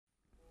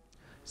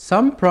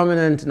Some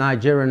prominent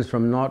Nigerians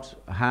from North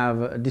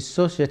have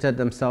dissociated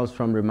themselves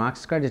from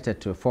remarks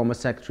credited to a former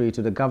secretary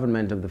to the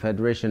government of the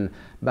Federation,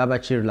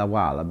 Babachir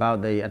Lawal,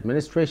 about the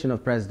administration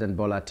of President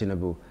Bola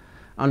Tinubu.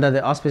 Under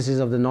the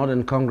auspices of the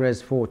Northern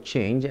Congress for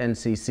Change,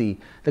 NCC,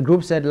 the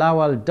group said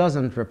Lawal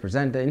doesn't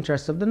represent the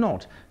interests of the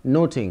North,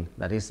 noting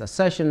that his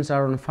assertions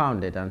are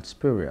unfounded and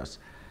spurious.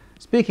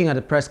 Speaking at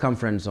a press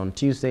conference on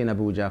Tuesday in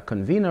Abuja,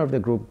 convener of the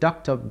group,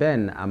 Dr.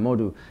 Ben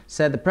Amodu,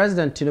 said the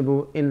President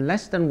Tinubu, in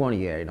less than 1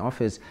 year in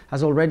office,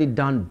 has already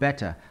done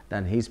better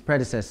than his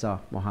predecessor,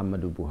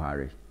 Muhammadu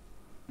Buhari.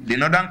 The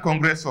Northern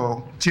Congress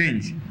for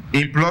Change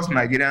implores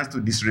Nigerians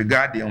to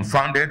disregard the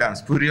unfounded and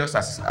spurious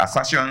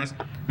assertions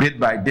made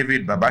by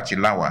David Babachir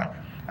Lawal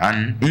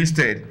and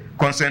instead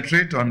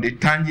concentrate on the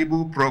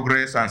tangible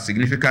progress and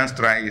significant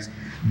strides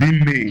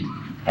being made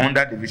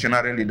under the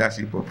visionary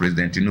leadership of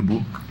President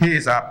Tinubu. He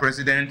is our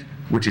president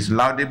with his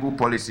laudable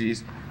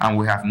policies, and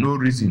we have no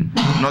reason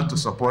not to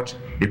support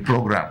the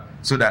program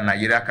so that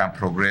Nigeria can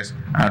progress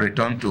and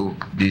return to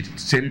the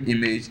same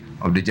image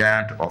of the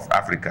giant of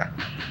Africa.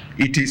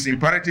 It is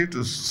imperative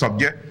to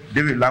subject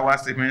David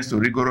Lawal's statements to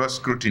rigorous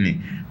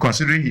scrutiny,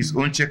 considering his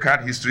own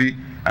checkered history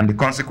and the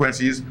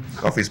consequences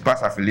of his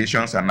past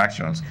affiliations and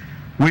actions,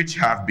 which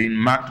have been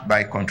marked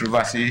by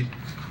controversy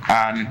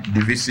and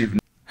divisiveness.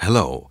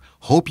 Hello,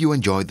 hope you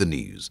enjoyed the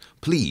news.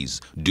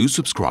 Please do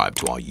subscribe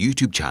to our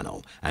YouTube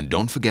channel and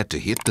don't forget to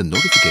hit the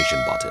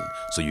notification button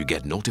so you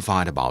get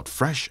notified about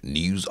fresh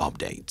news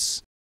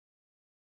updates.